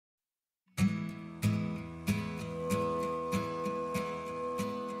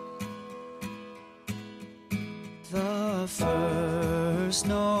The first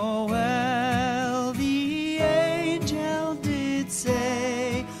Noel, the angel did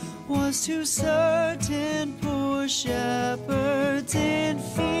say, was to certain poor shepherds in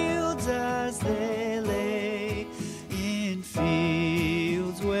fields as they lay, in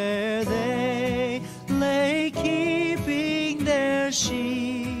fields where they lay keeping their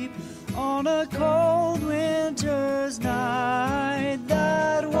sheep on a cold winter's night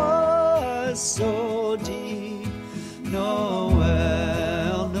that was so deep.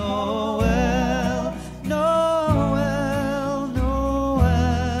 Noel, Noel, Noel,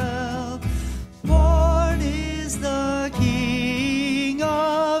 Noel, born is the King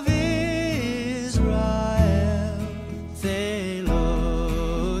of Israel. They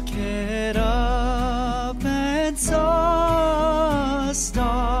looked up and saw a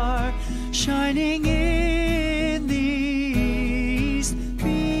star shining in the east,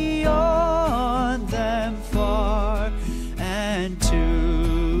 beyond them far. And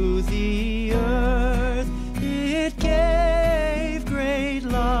to the earth it gave great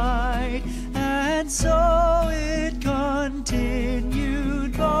light, and so it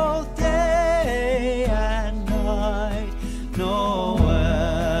continued both day and night.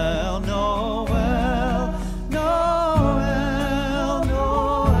 Noel, Noel, Noel,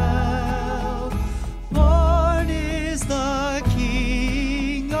 Noel, born is the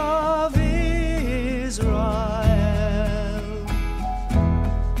King of Israel.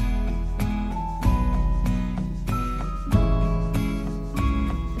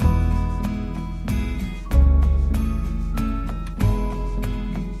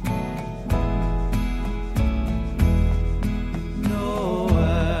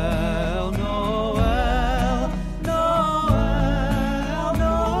 Noel, Noel, Noel,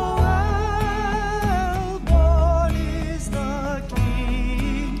 Noel, born is the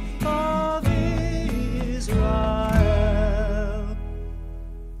King of Israel.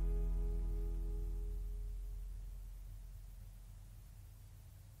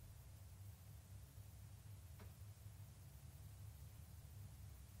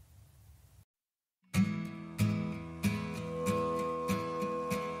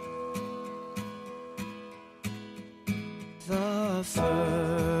 The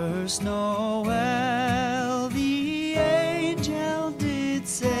first Noel, the angel did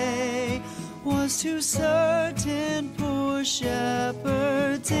say, was to certain poor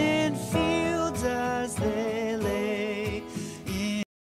shepherds in fields as they